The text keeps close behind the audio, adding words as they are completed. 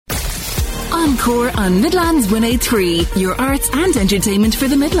Encore on Midlands 103, your arts and entertainment for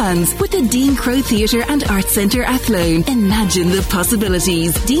the Midlands, with the Dean Crowe Theatre and Arts Centre Athlone. Imagine the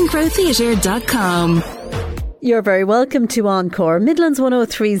possibilities. DeanCroweTheatre.com. You're very welcome to Encore, Midlands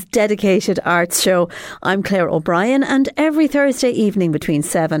 103's dedicated arts show. I'm Claire O'Brien, and every Thursday evening between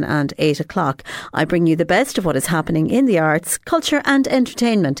 7 and 8 o'clock, I bring you the best of what is happening in the arts, culture and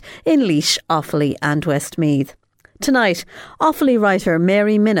entertainment in Laois, Offaly and Westmeath. Tonight, Offaly writer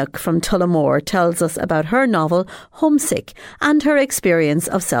Mary Minnock from Tullamore tells us about her novel Homesick and her experience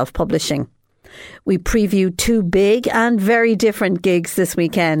of self-publishing. We preview two big and very different gigs this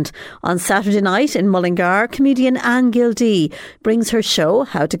weekend. On Saturday night in Mullingar, comedian Anne Gildea brings her show,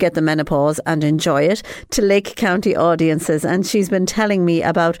 How to Get the Menopause and Enjoy It, to Lake County audiences, and she's been telling me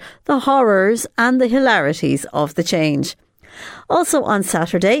about the horrors and the hilarities of the change. Also on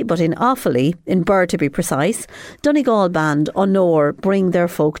Saturday, but in Offaly, in Birr to be precise, Donegal band Onóir bring their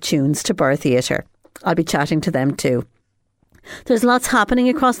folk tunes to Birr Theatre. I'll be chatting to them too. There's lots happening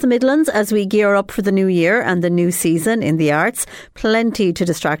across the Midlands as we gear up for the new year and the new season in the arts. Plenty to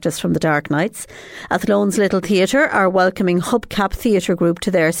distract us from the dark nights. Athlone's Little Theatre are welcoming Hubcap Theatre Group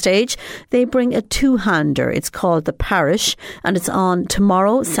to their stage. They bring a two-hander. It's called The Parish, and it's on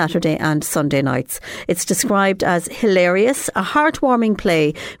tomorrow, Saturday and Sunday nights. It's described as hilarious, a heartwarming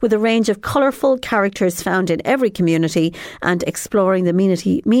play with a range of colourful characters found in every community and exploring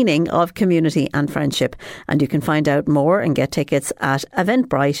the meaning of community and friendship. And you can find out more and get tickets at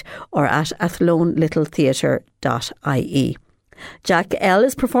Eventbrite or at athlonelittletheatre.ie. Jack L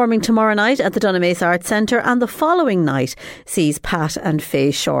is performing tomorrow night at the Donegal Arts Centre, and the following night sees Pat and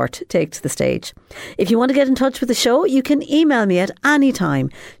Faye Short take to the stage. If you want to get in touch with the show, you can email me at any time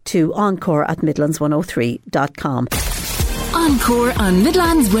to encore@midlands103.com. Encore on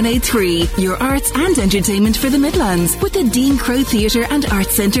Midlands 103, your arts and entertainment for the Midlands, with the Dean Crowe Theatre and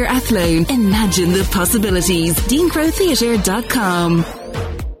Arts Centre Athlone. Imagine the possibilities. DeanCroweTheatre.com.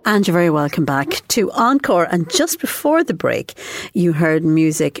 And you're very welcome back to Encore. And just before the break, you heard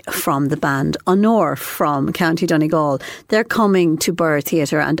music from the band Onóir from County Donegal. They're coming to Birr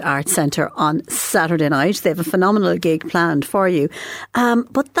Theatre and Arts Centre on Saturday night. They have a phenomenal gig planned for you.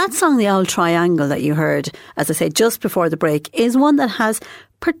 But that song, The Old Triangle, that you heard, as I say, just before the break, is one that has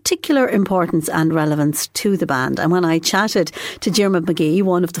particular importance and relevance to the band. And when I chatted to Diarmuid McGee,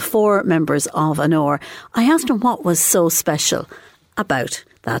 one of the four members of Onóir, I asked him what was so special about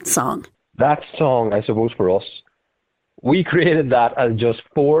that song. That song, I suppose, for us, we created that as just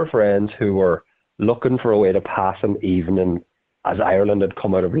four friends who were looking for a way to pass an evening as Ireland had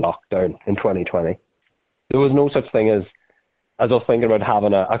come out of lockdown in 2020. There was no such thing as us thinking about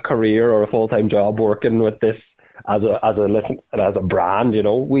having a career or a full-time job working with this as a brand, you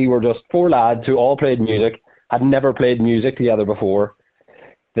know. We were just four lads who all played music, had never played music together before.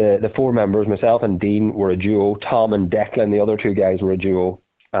 The four members, myself and Dean, were a duo. Tom and Declan, the other two guys, were a duo.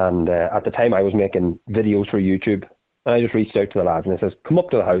 And at the time I was making videos for YouTube, and I just reached out to the lads and I says, come up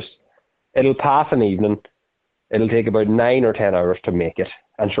to the house, it'll pass an evening, it'll take about 9 or 10 hours to make it,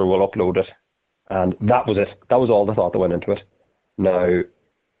 and sure, we'll upload it. And that was it. That was all the thought that went into it. Now,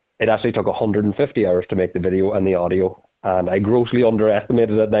 it actually took 150 hours to make the video and the audio, and I grossly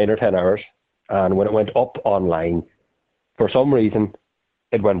underestimated at 9 or 10 hours. And when it went up online, for some reason,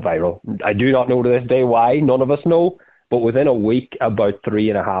 it went viral. I do not know to this day why, none of us know. But within a week, about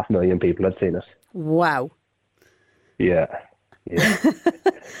 3.5 million people had seen us. Wow. Yeah.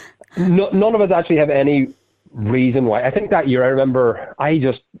 None of us actually have any reason why. I think that year, I remember, I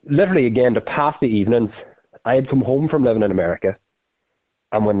just, literally again, to pass the evenings, I had come home from living in America.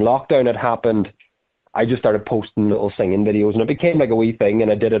 And when lockdown had happened, I just started posting little singing videos. And it became like a wee thing.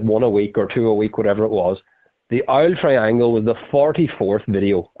 And I did it 1 a week or 2 a week, whatever it was. The Owl Triangle was the 44th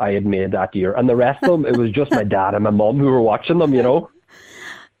video I had made that year. And the rest of them, it was just my dad and my mum who were watching them, you know?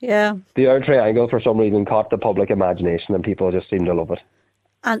 Yeah. The Owl Triangle, for some reason, caught the public imagination and people just seemed to love it.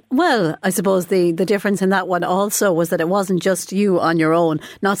 And, well, I suppose the difference in that one also was that it wasn't just you on your own.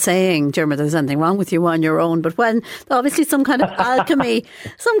 Not saying, Diarmuid, there's anything wrong with you on your own, but when, obviously some kind of alchemy,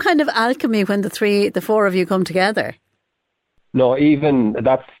 when the four of you come together. No,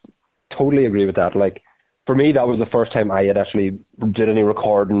 that's, totally agree with that. Like, for me, that was the first time I had actually did any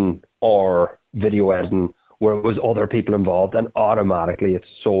recording or video editing where it was other people involved, and automatically it's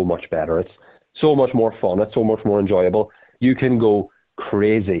so much better. It's so much more fun. It's so much more enjoyable. You can go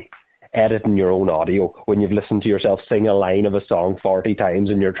crazy editing your own audio when you've listened to yourself sing a line of a song 40 times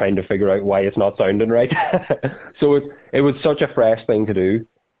and you're trying to figure out why it's not sounding right. So it was such a fresh thing to do.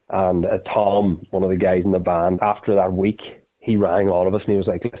 And Tom, one of the guys in the band, after that week, he rang all of us and he was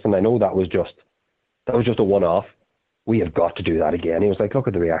like, listen, I know that was just a one-off. We have got to do that again. He was like, look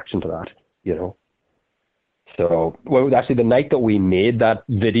at the reaction to that. you know. So, well, actually the night that we made that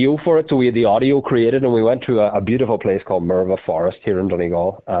video for it, so we had the audio created and we went to a beautiful place called Merva Forest here in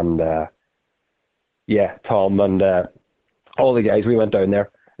Donegal. And Tom and all the guys, we went down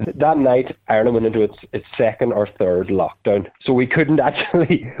there. That night, Ireland went into its second or third lockdown. So we couldn't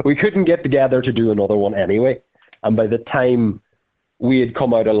get together to do another one anyway. And by the time we had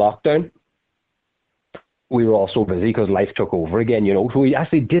come out of lockdown, we were all so busy because life took over again, you know. So we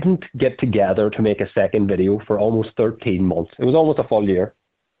actually didn't get together to make a second video for almost 13 months. It was almost a full year.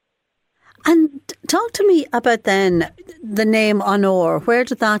 And talk to me about then the name Onóir. Where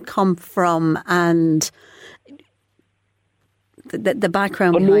did that come from, and the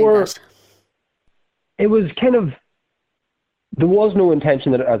background behind that? It was kind of, there was no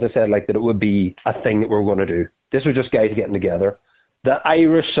intention that, as I said, like that it would be a thing that we were going to do. This was just guys getting together. The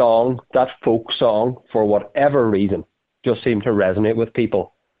Irish song, that folk song, for whatever reason, just seemed to resonate with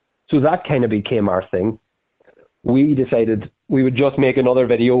people. So that kind of became our thing. We decided we would just make another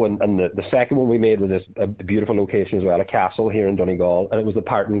video, and the second one we made was a beautiful location as well, a castle here in Donegal, and it was the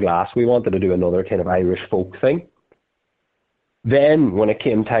Parting Glass. We wanted to do another kind of Irish folk thing. Then, when it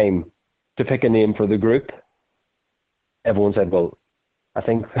came time to pick a name for the group, everyone said, well, I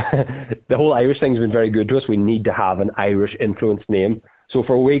think the whole Irish thing's been very good to us. We need to have an Irish-influenced name. So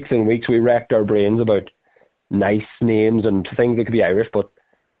for weeks and weeks, we wrecked our brains about nice names and things that could be Irish. But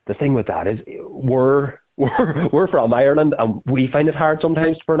the thing with that is we're from Ireland, and we find it hard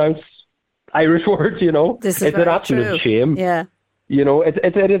sometimes to pronounce Irish words, you know. It's an absolute shame. Yeah. You know, it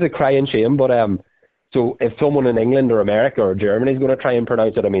is a crying shame. But so if someone in England or America or Germany is going to try and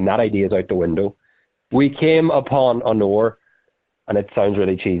pronounce it, I mean, that idea is out the window. We came upon Onóir, and it sounds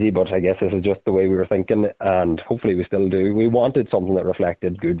really cheesy, but I guess this is just the way we were thinking, and hopefully we still do. We wanted something that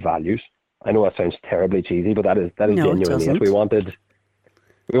reflected good values. I know that sounds terribly cheesy, but that is genuinely it. We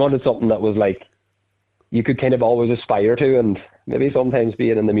wanted something that was like you could kind of always aspire to, and maybe sometimes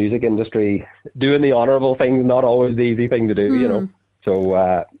being in the music industry, doing the honourable things, not always the easy thing to do, you know.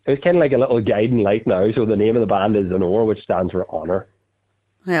 So it's kind of like a little guiding light now. So the name of the band is Onóir, which stands for honour.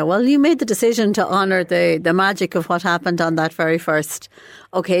 Yeah, well, you made the decision to honour the magic of what happened on that very first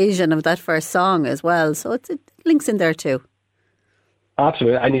occasion of that first song as well. So it links in there too.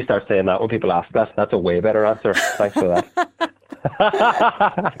 Absolutely. I need to start saying that when people ask that. That's a way better answer. Thanks for that.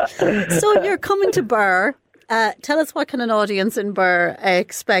 So you're coming to Birr. Tell us, what can an audience in Birr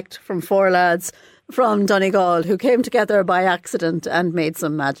expect from four lads from Donegal who came together by accident and made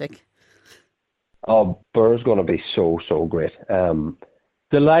some magic? Oh, Birr's going to be so great.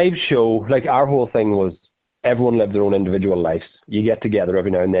 The live show, like our whole thing was everyone lived their own individual lives. You get together every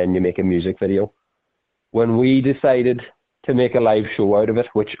now and then, you make a music video. When we decided to make a live show out of it,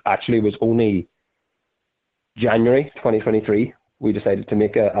 which actually was only January 2023, we decided to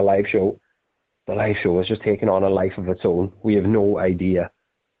make a live show. The live show has just taken on a life of its own. We have no idea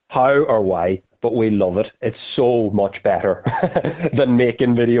how or why, but we love it. It's so much better than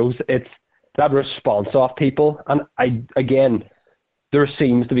making videos. It's that response off people. And there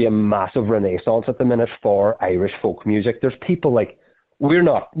seems to be a massive renaissance at the minute for Irish folk music. There's people like, we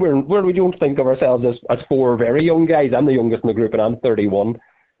don't think of ourselves as four very young guys. I'm the youngest in the group and I'm 31.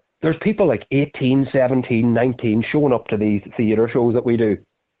 There's people like 18, 17, 19 showing up to these theatre shows that we do,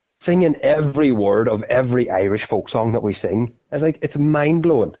 singing every word of every Irish folk song that we sing. It's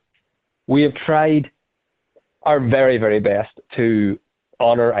mind-blowing. We have tried our very, very best to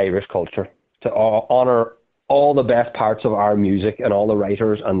honour Irish culture, to honour all the best parts of our music and all the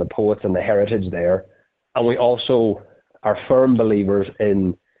writers and the poets and the heritage there. And we also are firm believers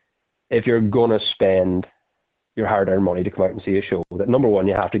in, if you're going to spend your hard-earned money to come out and see a show, that number one,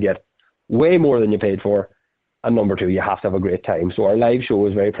 you have to get way more than you paid for, and number two, you have to have a great time. So our live show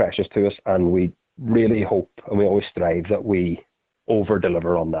is very precious to us, and we really hope, and we always strive, that we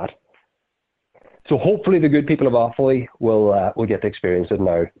over-deliver on that. So hopefully the good people of Offaly will get to experience it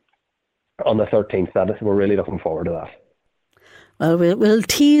now on the 13th. We're really looking forward to that. Well, we'll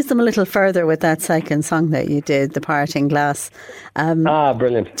tease them a little further with that second song that you did, The Parting Glass.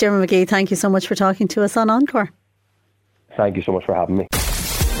 Brilliant. Diarmuid McGee, thank you so much for talking to us on Encore. Thank you so much for having me.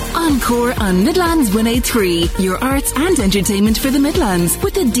 Encore on Midlands 103, your arts and entertainment for the Midlands,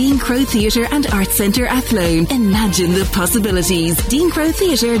 with the Dean Crow Theatre and Arts Centre Athlone. Imagine the possibilities.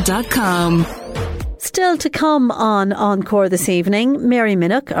 DeanCrowTheatre.com. Still to come on Encore this evening, Mary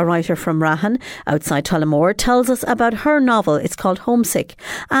Minnock, a writer from Rahan outside Tullamore, tells us about her novel. It's called Homesick,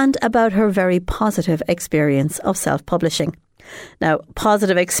 and about her very positive experience of self-publishing. Now,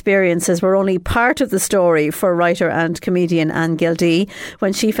 positive experiences were only part of the story for writer and comedian Anne Gildea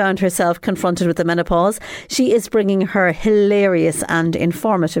when she found herself confronted with the menopause. She is bringing her hilarious and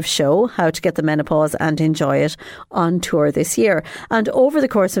informative show, How to Get the Menopause and Enjoy It, on tour this year. And over the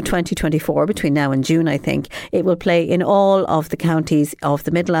course of 2024, between now and June, I think, it will play in all of the counties of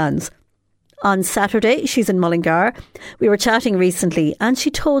the Midlands. On Saturday, she's in Mullingar. We were chatting recently and she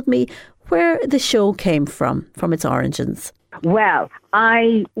told me where the show came from its origins. Well,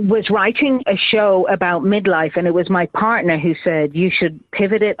 I was writing a show about midlife, and it was my partner who said you should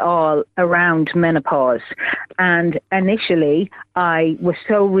pivot it all around menopause. And initially, I was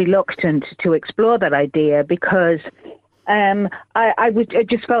so reluctant to explore that idea because I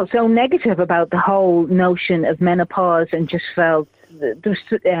just felt so negative about the whole notion of menopause, and just felt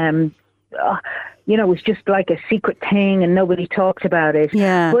it was just like a secret thing and nobody talked about it.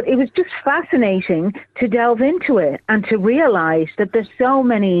 Yeah. But it was just fascinating to delve into it and to realise that there's so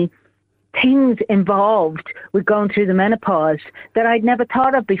many things involved with going through the menopause that I'd never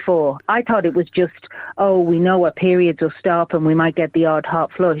thought of before. I thought it was just, we know our periods will stop and we might get the odd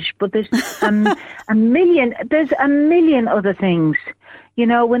hot flush. But there's a million other things. You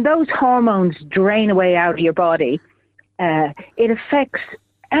know, when those hormones drain away out of your body, it affects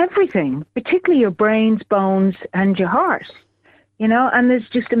everything, particularly your brains, bones, and your heart. You know, and there's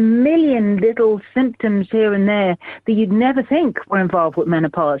just a million little symptoms here and there that you'd never think were involved with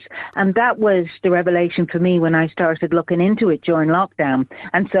menopause. And that was the revelation for me when I started looking into it during lockdown.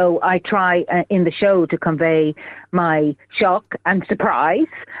 And so I try in the show to convey my shock and surprise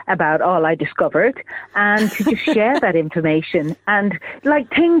about all I discovered and to just share that information. And like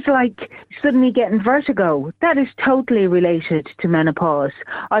things like suddenly getting vertigo, that is totally related to menopause,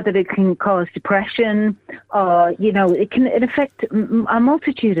 or that it can cause depression, or, you know, it can affect a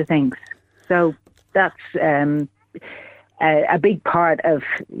multitude of things. So that's a big part of,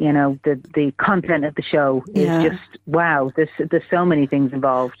 you know, the content of the show is just, wow, there's so many things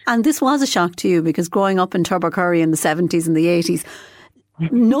involved. And this was a shock to you because growing up in Tullamore in the 70s and the 80s,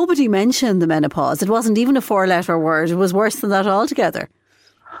 nobody mentioned the menopause. It wasn't even a 4-letter word. It was worse than that altogether.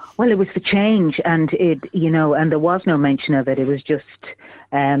 Well, it was the change, and and there was no mention of it. It was just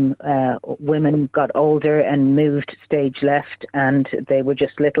women got older and moved stage left, and they were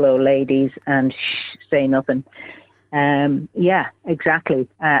just little old ladies and say nothing. Yeah, exactly.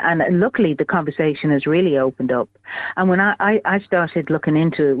 And luckily the conversation has really opened up. And when I started looking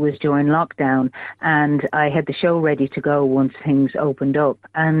into it was during lockdown, and I had the show ready to go once things opened up.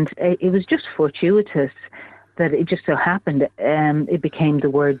 And it was just fortuitous that it just so happened it became the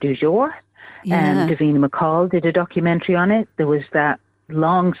word du jour. Davina McCall did a documentary on it. There was that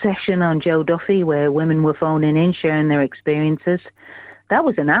long session on Joe Duffy where women were phoning in, sharing their experiences. That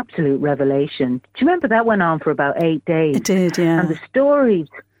was an absolute revelation. Do you remember that went on for about 8 days? It did, yeah. And the stories,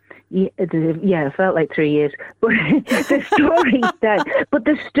 it felt like 3 years. But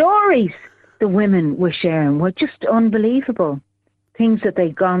the stories the women were sharing were just unbelievable. Things that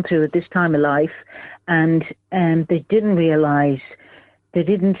they'd gone through at this time of life, and they didn't realise, they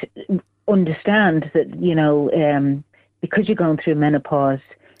didn't understand that, you know, because you're going through menopause,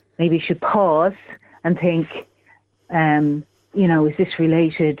 maybe you should pause and think, you know, is this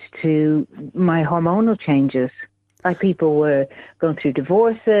related to my hormonal changes? Like people were going through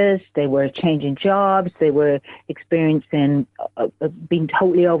divorces, they were changing jobs, they were experiencing being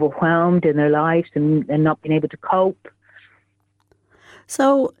totally overwhelmed in their lives and not being able to cope.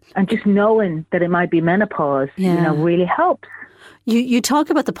 So, and just knowing that it might be menopause, you know, really helps. You talk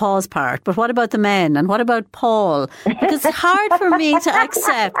about the pause part, but what about the men? And what about Paul? Because it's hard for me to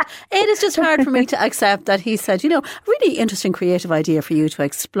accept. It is just hard for me to accept that he said, you know, really interesting creative idea for you to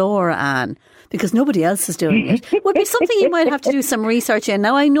explore, Anne, because nobody else is doing it. It would be something you might have to do some research in.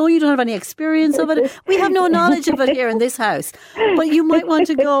 Now, I know you don't have any experience of it. We have no knowledge of it here in this house. But you might want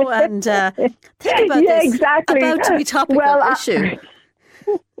to go and think about this. Exactly. About to be topical issue.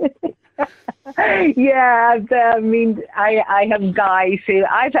 Yeah, I mean, I have guys who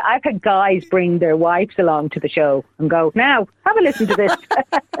I've had guys bring their wives along to the show and go, now have a listen to this.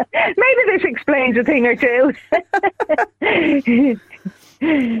 Maybe this explains a thing or two.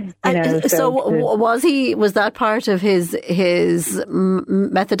 Was that part of his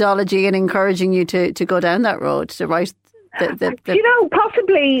methodology in encouraging you to go down that road, to write the You know,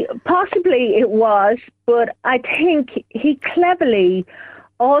 possibly it was, but I think he cleverly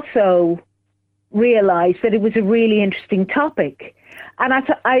also realised that it was a really interesting topic. And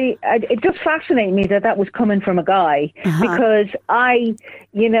it just fascinated me that was coming from a guy, because I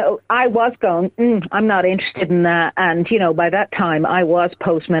was going, I'm not interested in that. And, by that time I was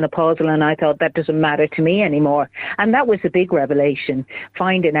postmenopausal, and I thought that doesn't matter to me anymore. And that was a big revelation,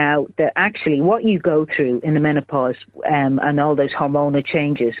 finding out that actually what you go through in the menopause and all those hormonal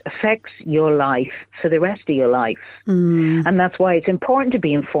changes affects your life for the rest of your life. And that's why it's important to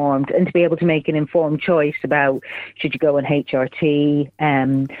be informed and to be able to make an informed choice about, should you go on HRT?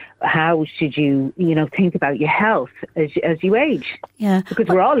 How should you, think about your health as you age? Yeah, because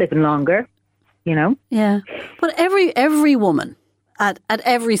we're all living longer, Yeah, but every woman at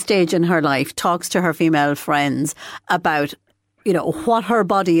every stage in her life talks to her female friends about, what her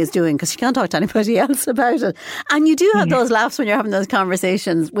body is doing, because she can't talk to anybody else about it. And you do have those laughs when you're having those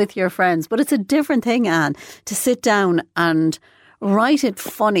conversations with your friends, but it's a different thing, Anne, to sit down and write it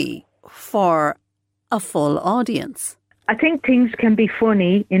funny for a full audience. I think things can be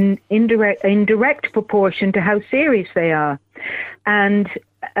funny in direct proportion to how serious they are. And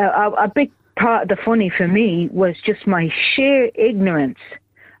a big part of the funny for me was just my sheer ignorance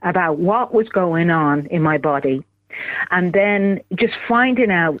about what was going on in my body. And then just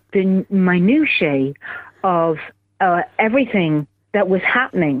finding out the minutiae of everything that was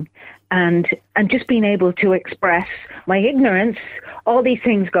happening, and just being able to express my ignorance, all these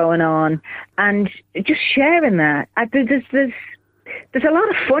things going on, and just sharing that. There's a lot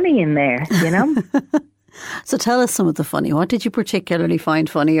of funny in there, So tell us some of the funny. What did you particularly find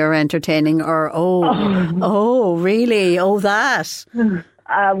funny or entertaining, or really? Oh, that.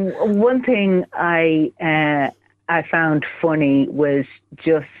 One thing I found funny was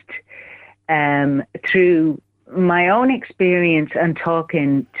just through my own experience and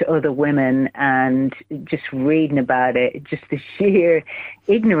talking to other women and just reading about it, just the sheer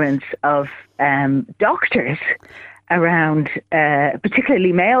ignorance of doctors around,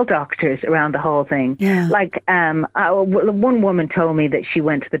 particularly male doctors around the whole thing. Yeah. Like one woman told me that she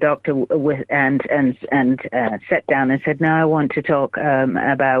went to the doctor and sat down and said, "No, I want to talk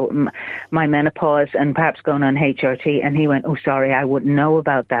about my menopause and perhaps going on HRT." And he went, "Oh, sorry, I wouldn't know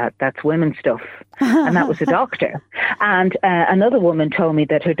about that. That's women's stuff." And that was a doctor. And another woman told me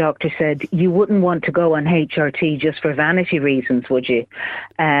that her doctor said, "You wouldn't want to go on HRT just for vanity reasons, would you?"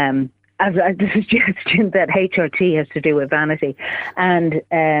 As a suggestion that HRT has to do with vanity. And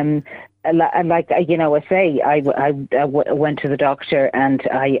like, I say, I went to the doctor and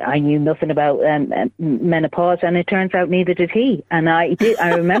I knew nothing about menopause, and it turns out neither did he. And I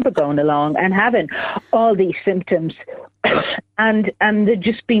remember going along and having all these symptoms and they're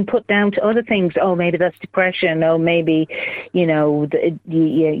just being put down to other things. Oh, maybe that's depression. Oh, maybe, you're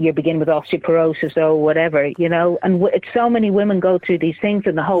beginning with osteoporosis or whatever, and so many women go through these things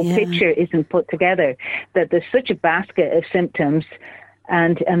and the whole picture isn't put together, that there's such a basket of symptoms,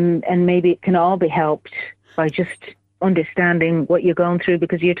 and maybe it can all be helped by just understanding what you're going through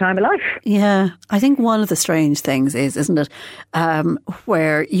because of your time of life. Yeah, I think one of the strange things is, isn't it,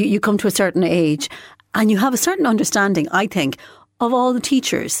 where you come to a certain age and you have a certain understanding, I think, of all the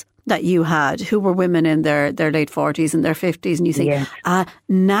teachers that you had who were women in their late 40s and their 50s, and you think,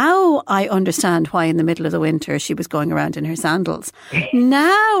 now I understand why in the middle of the winter she was going around in her sandals.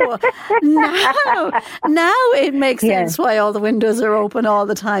 Now it makes sense why all the windows are open all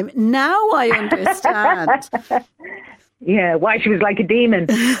the time. Now I understand. Yeah, why she was like a demon.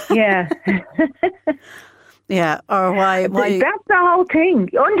 Yeah. Yeah, or why? That's the whole thing.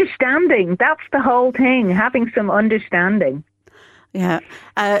 Understanding. That's the whole thing. Having some understanding. Yeah.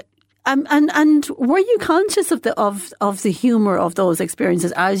 And were you conscious of the humour of those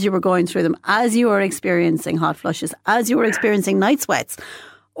experiences as you were going through them, as you were experiencing hot flushes, as you were experiencing night sweats?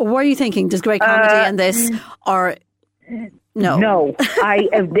 Or were you thinking, there's great comedy in this, or no? No, I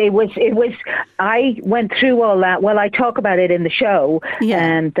went through all that. Well, I talk about it in the show,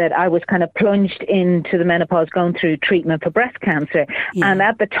 and that I was kind of plunged into the menopause, going through treatment for breast cancer. Yeah. And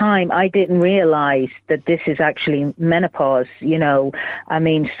at the time, I didn't realise that this is actually menopause. I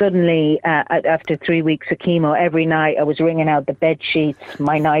mean, suddenly after 3 weeks of chemo, every night I was wringing out the bed sheets,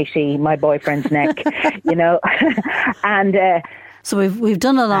 my nightie, my boyfriend's neck, and. So we've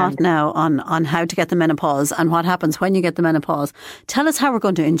done a lot now on how to get the menopause and what happens when you get the menopause. Tell us how we're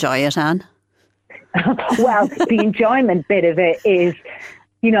going to enjoy it, Anne. Well, the enjoyment bit of it is,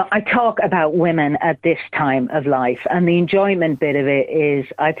 I talk about women at this time of life, and the enjoyment bit of it is,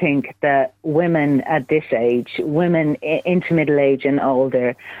 I think that women at this age, women into middle age and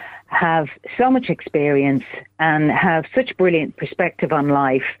older, have so much experience and have such brilliant perspective on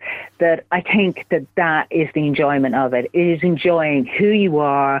life that I think that is the enjoyment of it. It is enjoying who you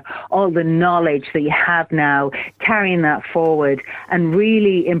are, all the knowledge that you have now, carrying that forward and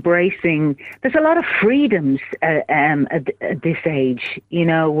really embracing. There's a lot of freedoms at this age. You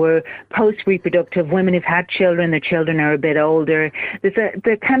know, we're post-reproductive. Women who've had children, their children are a bit older.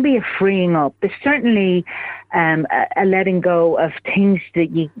 There can be a freeing up. There's certainly a letting go of things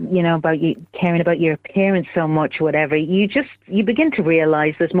that you know, about you caring about your appearance so much, whatever. You begin to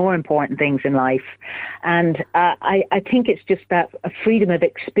realise there's more important things in life, and I think it's just that a freedom of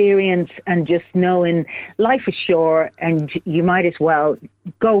experience and just knowing life is short, and you might as well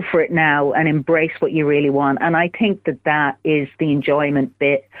go for it now and embrace what you really want. And I think that is the enjoyment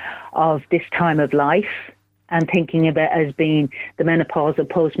bit of this time of life. And thinking of it as being the menopausal,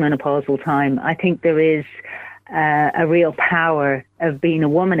 postmenopausal time, I think there is a real power of being a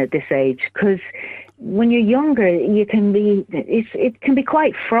woman at this age, because when you're younger, it can be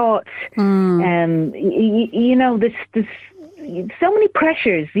quite fraught. You know, there's so many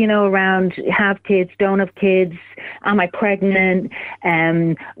pressures, you know, around have kids, don't have kids, am I pregnant,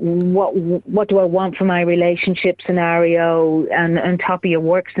 what do I want for my relationship scenario, and on top of your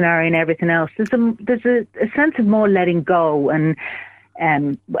work scenario and everything else. There's a sense of more letting go and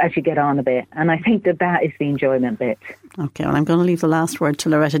as you get on a bit, and I think that is the enjoyment bit. Okay, well, I'm going to leave the last word to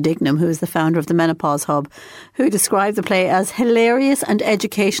Loretta Dignam, who is the founder of the Menopause Hub, who described the play as hilarious and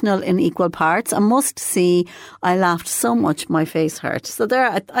educational in equal parts. A must see. I laughed so much my face hurt. So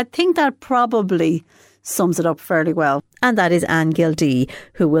there, I think that probably sums it up fairly well. And that is Anne Gildea,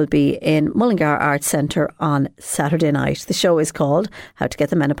 who will be in Mullingar Arts Centre on Saturday night. The show is called How to Get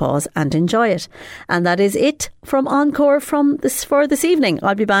the Menopause and Enjoy It. And that is it from Encore for this evening.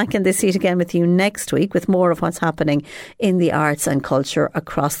 I'll be back in this seat again with you next week with more of what's happening in the arts and culture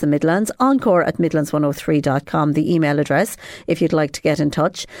across the Midlands. Encore at midlands103.com, the email address, if you'd like to get in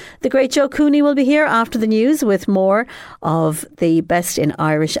touch. The great Joe Cooney will be here after the news with more of the best in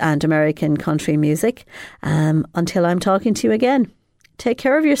Irish and American country music. Until I'm talking to you again, take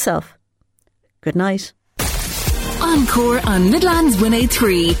care of yourself. Good night. Encore on Midlands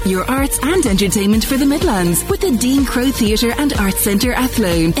 103, your arts and entertainment for the Midlands, with the Dean Crow Theatre and Arts Centre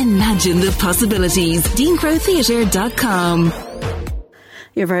Athlone. Imagine the possibilities. DeanCrowTheatre.com.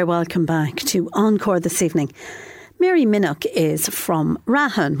 You're very welcome back to Encore this evening. Mary Minnock is from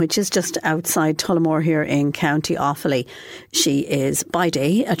Rahon, which is just outside Tullamore here in County Offaly. She is by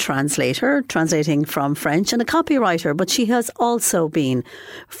day a translator, translating from French, and a copywriter, but she has also been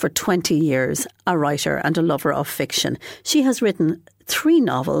for 20 years a writer and a lover of fiction. She has written 3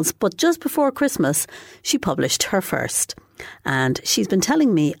 novels, but just before Christmas she published her first. And she's been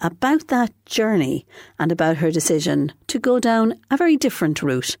telling me about that journey and about her decision to go down a very different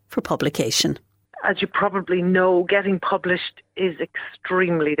route for publication. As you probably know, getting published is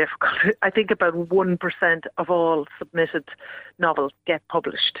extremely difficult. I think about 1% of all submitted novels get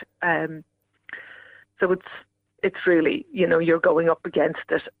published. So it's really, you know, you're going up against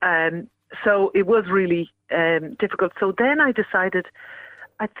it. So it was really difficult. So then I decided,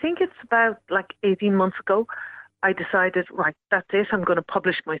 I think it's about like 18 months ago, I decided, right, that's it, I'm going to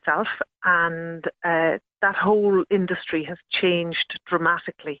publish myself. And that whole industry has changed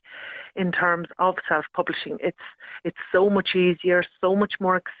dramatically in terms of self-publishing. It's so much easier, so much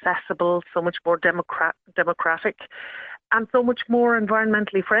more accessible, so much more democratic, and so much more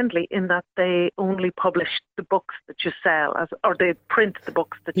environmentally friendly in that they only publish the books that you sell, or they print the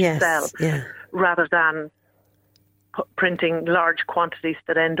books that you sell, rather than printing large quantities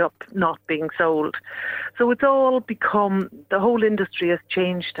that end up not being sold. So it's all become, the whole industry has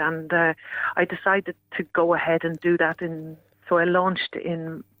changed, and I decided to go ahead and do that. So I launched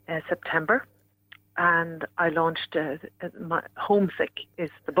in September, and I launched my Homesick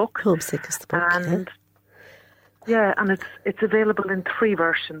is the book. Homesick is the book, and and it's available in 3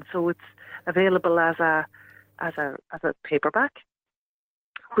 versions. So it's available as a paperback,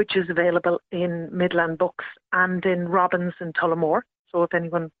 which is available in Midland Books and in Robbins in Tullamore. So if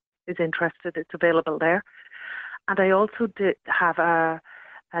anyone is interested, it's available there. And I also did have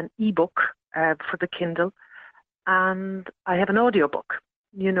an ebook for the Kindle, and I have an audiobook.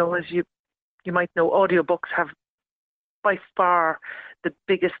 You know, as you might know, audiobooks have by far the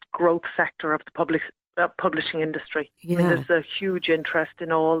biggest growth sector of the publishing industry. Yeah. I mean, there's a huge interest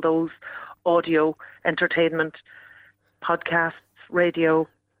in all those audio entertainment, podcasts, radio,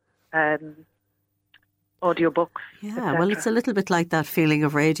 audiobooks. Yeah, well, it's a little bit like that feeling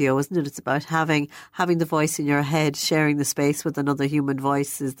of radio, isn't it? It's about having the voice in your head, sharing the space with another human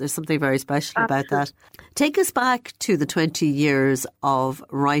voice. There's something very special about that. Take us back to the 20 years of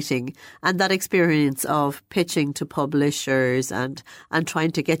writing and that experience of pitching to publishers and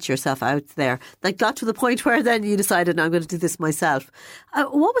trying to get yourself out there. That got to the point where then you decided, no, I'm going to do this myself.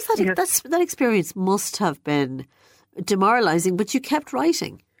 What was that? Yes. That experience must have been demoralising, but you kept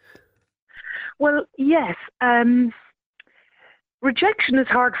writing. Well, yes. Rejection is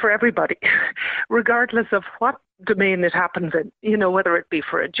hard for everybody, regardless of what domain it happens in. You know, whether it be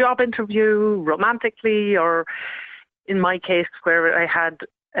for a job interview, romantically, or in my case, where I had,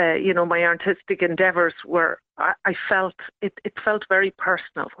 my artistic endeavours, where I felt it felt very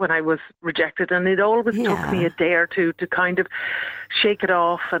personal when I was rejected, and it always took me a day or two to kind of shake it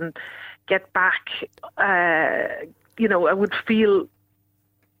off and get back. I would feel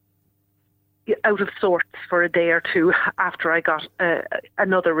out of sorts for a day or two after I got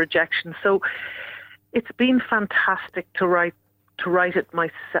another rejection. So it's been fantastic to write it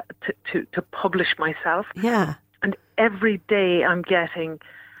myself, to publish myself. Yeah. And every day I'm getting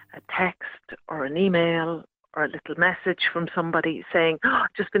a text or an email or a little message from somebody saying, I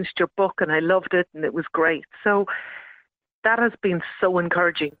just finished your book and I loved it and it was great. So that has been so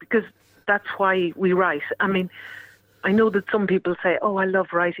encouraging, because that's why we write. I mean, I know that some people say, oh, I love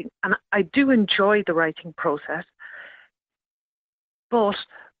writing. And I do enjoy the writing process. But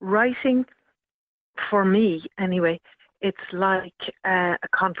writing, for me anyway, it's like a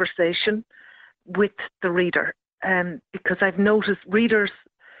conversation with the reader. Because I've noticed readers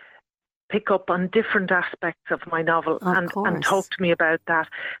pick up on different aspects of my novel and talk to me about that.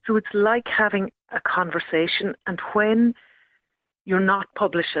 So it's like having a conversation. And when you're not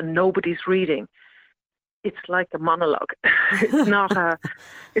published and nobody's reading, it's like a monologue. It's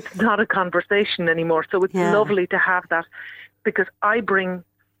not a conversation anymore. So it's lovely to have that, because I bring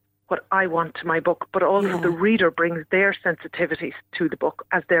what I want to my book, but also the reader brings their sensitivities to the book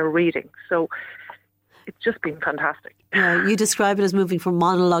as they're reading. So it's just been fantastic. Yeah, you describe it as moving from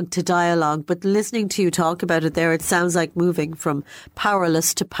monologue to dialogue, but listening to you talk about it there, it sounds like moving from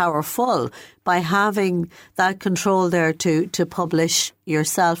powerless to powerful by having that control there to publish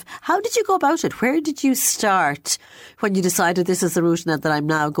yourself. How did you go about it? Where did you start when you decided this is the route that I'm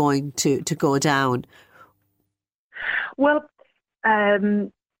now going to go down? Well,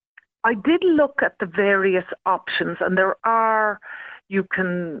 I did look at the various options, and there are,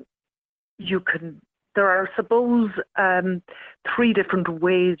 I suppose, 3 different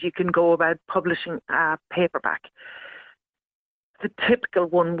ways you can go about publishing a paperback. The typical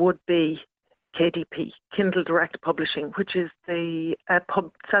one would be KDP, Kindle Direct Publishing, which is the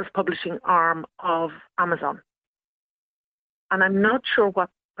self-publishing arm of Amazon. And I'm not sure what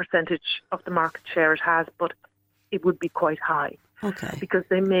percentage of the market share it has, but it would be quite high. Okay. Because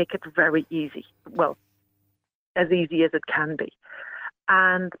they make it very easy. Well, as easy as it can be.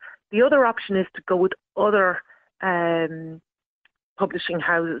 And the other option is to go with other publishing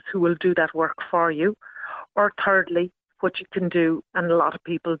houses who will do that work for you. Or thirdly, what you can do, and a lot of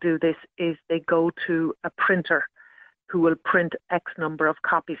people do this, is they go to a printer who will print X number of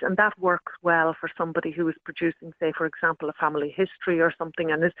copies. And that works well for somebody who is producing, say, for example, a family history or something,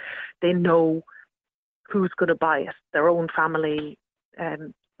 and they know who's going to buy it, their own family.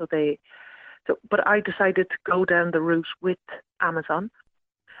 But I decided to go down the route with Amazon.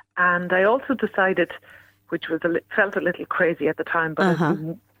 And I also decided, which was felt a little crazy at the time, but it's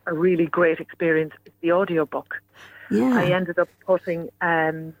been a really great experience, is the audiobook. Yeah. I ended up putting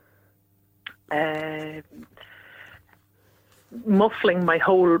muffling my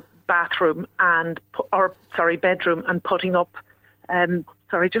whole bedroom and putting up.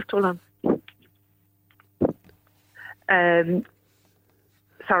 Just hold on.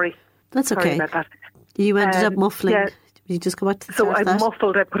 That's okay. Sorry about that. You ended up muffling. Yeah. You just go back to the So I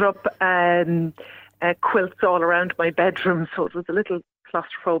muffled. I put up quilts all around my bedroom, so it was a little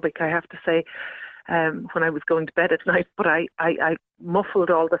claustrophobic, I have to say, when I was going to bed at night. But I muffled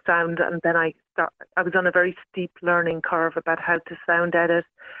all the sound, and then I was on a very steep learning curve about how to sound edit,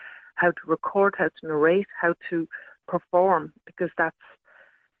 how to record, how to narrate, how to perform, because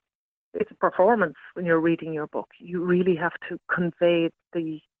it's a performance when you're reading your book. You really have to convey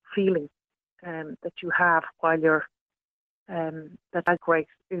the feeling that you have while you're. That's great.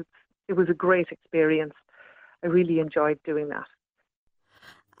 It was a great experience. I really enjoyed doing that.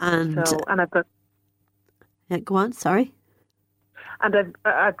 And I've got. Yeah, go on. Sorry. And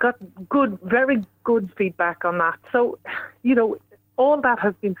I've got very good feedback on that. So, all that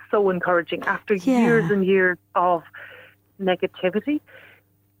has been so encouraging after years and years of negativity.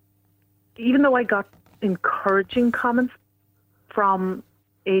 Even though I got encouraging comments from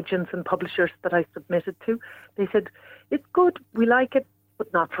agents and publishers that I submitted to. They said, it's good, we like it,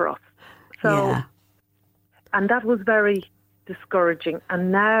 but not for us. So, and that was very discouraging.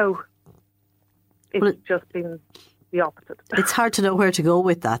 And now it's just been the opposite. It's hard to know where to go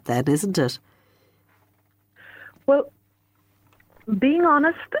with that then, isn't it? Well, being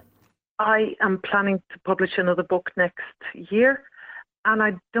honest, I am planning to publish another book next year, and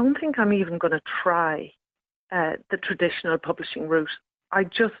I don't think I'm even going to try the traditional publishing route. I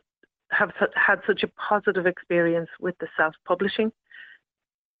just have had such a positive experience with the self-publishing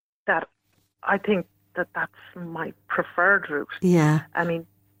that I think that that's my preferred route. Yeah. I mean,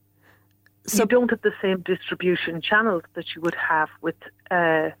 you don't have the same distribution channels that you would have with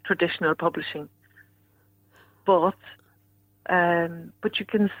traditional publishing, but you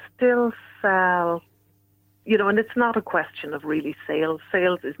can still sell, and it's not a question of really sales.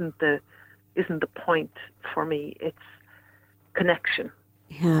 Sales isn't the point for me. It's connection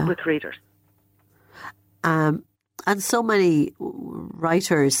with readers. And so many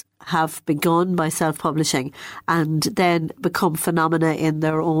writers have begun by self-publishing and then become phenomena in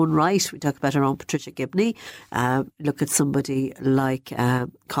their own right. We talk about our own Patricia Gibney. Look at somebody like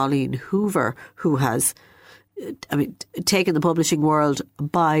Colleen Hoover, who has, taken the publishing world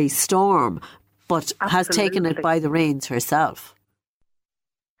by storm, but has taken it by the reins herself.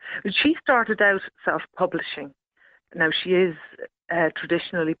 She started out self-publishing. Now, she is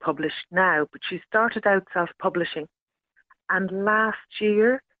traditionally published now, but she started out self-publishing. And last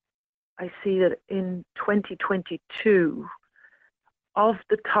year, I see that in 2022, of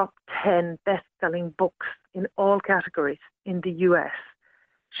the top 10 best-selling books in all categories in the US,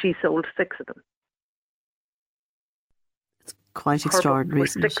 she sold 6 of them. It's quite extraordinary,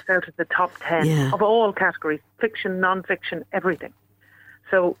 isn't it? 6 out of the top 10 of all categories, fiction, non-fiction, everything.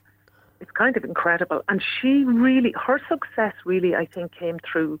 So it's kind of incredible. And her success really, I think, came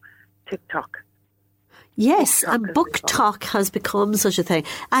through TikTok. Yes, and BookTok has become such a thing.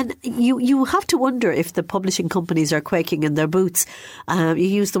 And you have to wonder if the publishing companies are quaking in their boots. You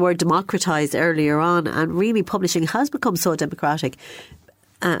used the word democratise earlier on, and really publishing has become so democratic.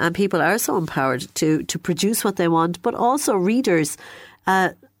 And people are so empowered to produce what they want, but also readers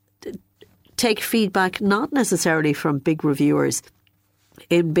take feedback not necessarily from big reviewers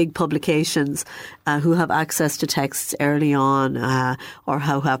in big publications who have access to texts early on or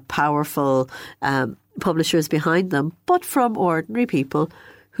who have powerful publishers behind them, but from ordinary people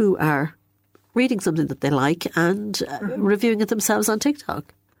who are reading something that they like and reviewing it themselves on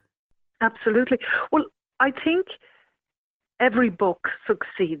TikTok. Absolutely. Well, I think every book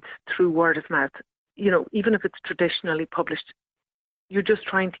succeeds through word of mouth. Even if it's traditionally published, you're just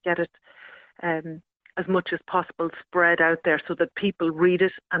trying to get it as much as possible spread out there so that people read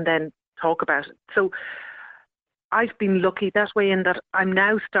it and then talk about it. So I've been lucky that way in that I'm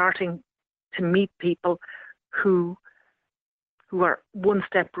now starting to meet people who are one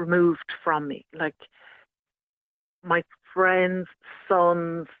step removed from me. Like my friend's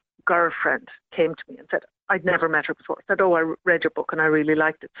son's girlfriend came to me and said, I'd never met her before. Said, I read your book and I really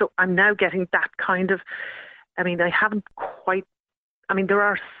liked it. So I'm now getting that kind of, I haven't quite, there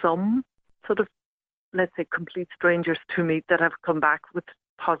are some sort of, let's say, complete strangers to me that have come back with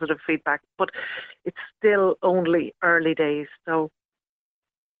positive feedback, but it's still only early days. So,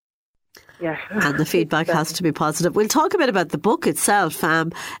 yeah. And the feedback has to be positive. We'll talk a bit about the book itself.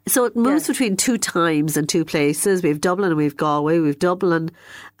 So it moves between 2 times and 2 places. We have Dublin and we have Galway. We have Dublin,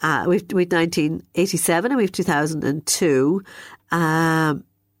 we've 1987 and we have 2002.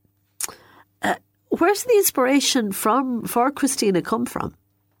 Where's the inspiration for Christina come from?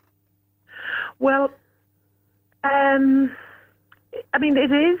 Well, it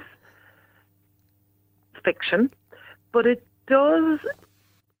is fiction, but it does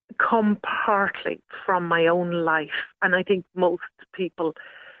come partly from my own life. And I think most people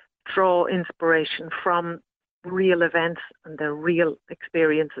draw inspiration from real events and their real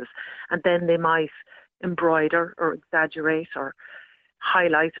experiences. And then they might embroider or exaggerate or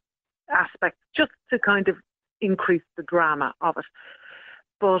highlight aspects just to kind of increase the drama of it.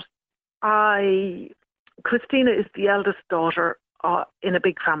 But Christina is the eldest daughter in a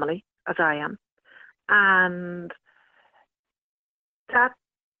big family, as I am. And that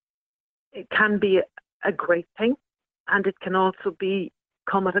it can be a great thing, and it can also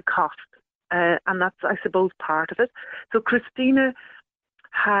come at a cost. And that's, I suppose, part of it. So Christina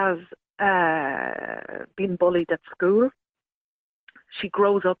has been bullied at school. She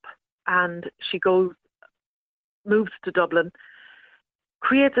grows up and she moves to Dublin,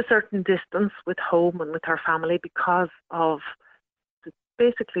 creates a certain distance with home and with her family because of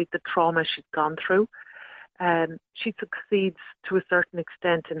basically the trauma she's gone through. she succeeds to a certain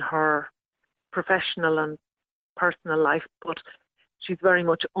extent in her professional and personal life, but she's very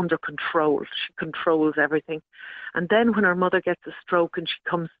much under control. She controls everything. And then when her mother gets a stroke and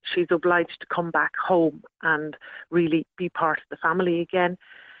she's obliged to come back home and really be part of the family again.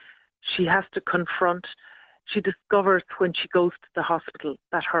 She has to confront. She discovers when she goes to the hospital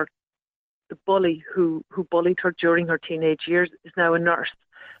that the bully who bullied her during her teenage years is now a nurse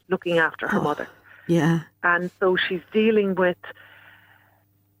looking after her mother. Yeah. And so she's dealing with,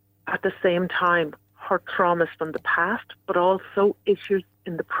 at the same time, her traumas from the past, but also issues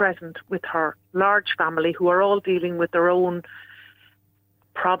in the present with her large family who are all dealing with their own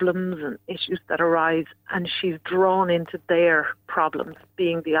problems and issues that arise, and she's drawn into their problems,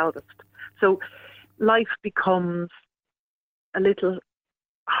 being the eldest. So life becomes a little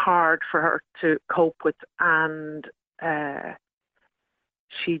hard for her to cope with, and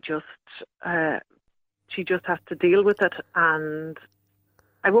she just has to deal with it. And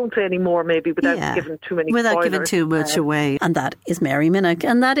I won't say any more, maybe, without giving too many spoilers. Without giving too much away. And that is Mary Minnock.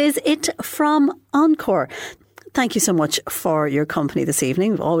 And that is it from Encore. Thank you so much for your company this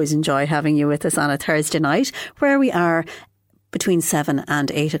evening. We always enjoy having you with us on a Thursday night, where we are between 7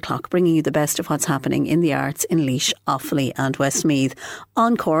 and 8 o'clock, bringing you the best of what's happening in the arts in Laois, Offaly and Westmeath.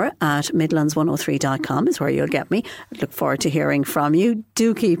 Encore at midlands103.com is where you'll get me. I look forward to hearing from you.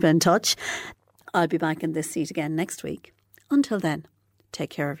 Do keep in touch. I'll be back in this seat again next week. Until then, take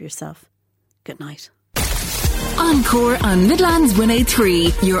care of yourself. Good night. Encore on Midlands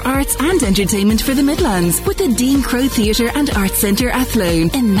 103. Your arts and entertainment for the Midlands with the Dean Crow Theatre and Arts Centre Athlone.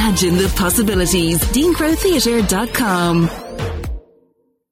 Imagine the possibilities. DeanCrowTheatre.com.